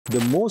The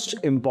most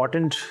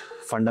important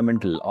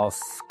fundamental of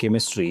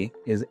chemistry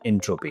is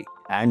entropy.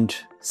 And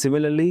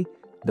similarly,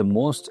 the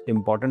most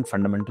important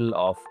fundamental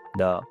of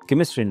the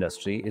chemistry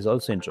industry is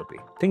also entropy.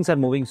 Things are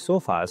moving so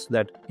fast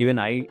that even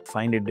I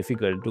find it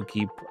difficult to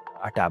keep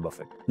a tab of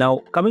it. Now,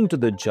 coming to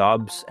the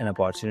jobs and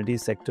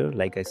opportunities sector,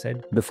 like I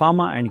said, the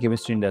pharma and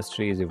chemistry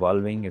industry is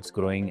evolving, it's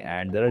growing,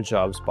 and there are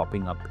jobs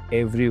popping up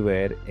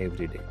everywhere,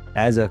 every day.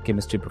 As a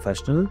chemistry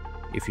professional,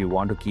 if you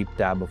want to keep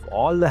tab of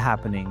all the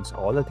happenings,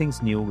 all the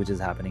things new which is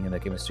happening in the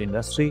chemistry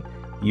industry,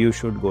 you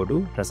should go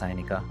to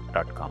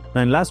Rasayanika.com.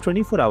 Now, in last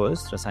 24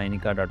 hours,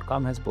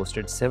 Rasayanika.com has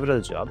posted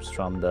several jobs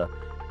from the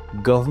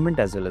government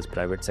as well as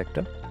private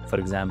sector. For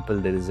example,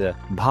 there is a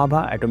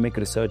Bhabha Atomic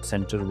Research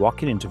Center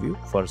walk-in interview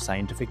for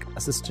Scientific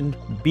Assistant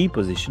B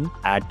position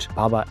at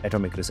Bhabha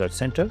Atomic Research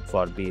Center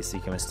for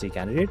BSc Chemistry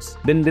candidates.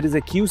 Then there is a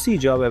QC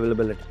job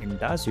available at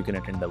INTAS. You can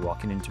attend the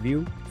walk-in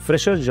interview.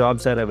 Fresher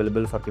jobs are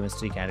available for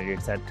chemistry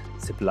candidates at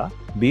Cipla.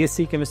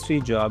 BSc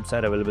Chemistry jobs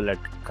are available at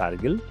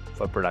Kargil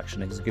for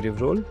production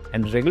executive role,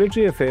 and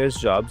regulatory affairs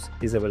jobs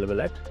is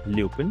available at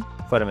Lupin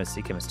for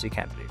MSc Chemistry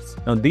candidates.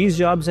 Now, these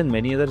jobs and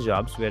many other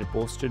jobs were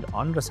posted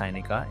on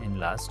Rasayanika in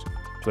last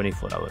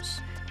 24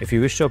 hours. If you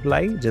wish to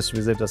apply, just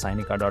visit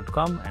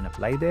Rasayanika.com and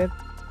apply there.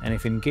 And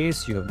if in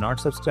case you have not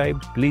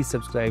subscribed, please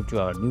subscribe to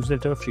our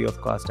newsletter free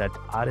of cost at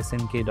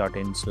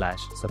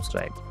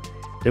rsnk.in/subscribe.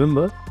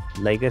 Remember,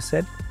 like I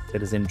said,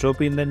 there is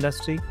entropy in the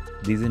industry.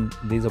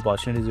 These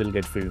opportunities will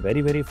get filled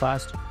very, very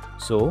fast.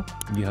 So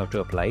you have to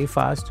apply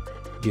fast,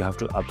 you have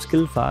to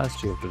upskill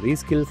fast, you have to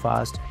reskill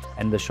fast,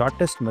 and the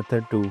shortest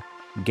method to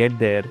get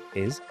there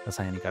is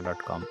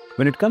Rasayanika.com.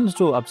 When it comes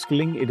to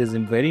upskilling, it is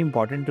very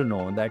important to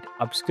know that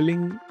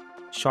upskilling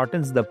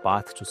shortens the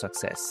path to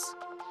success.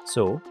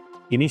 So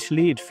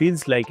initially it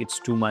feels like it's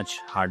too much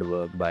hard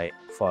work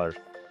for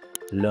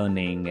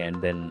learning, and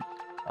then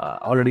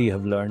already you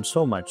have learned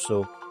so much,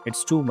 so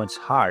it's too much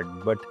hard.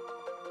 But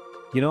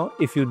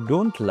if you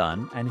don't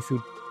learn and if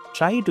you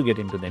try to get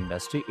into the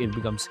industry, it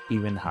becomes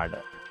even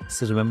harder.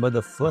 So remember,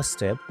 the first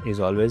step is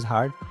always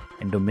hard,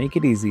 and to make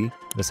it easy,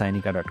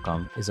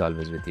 Rasayanika.com is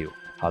always with you.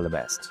 All the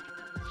best.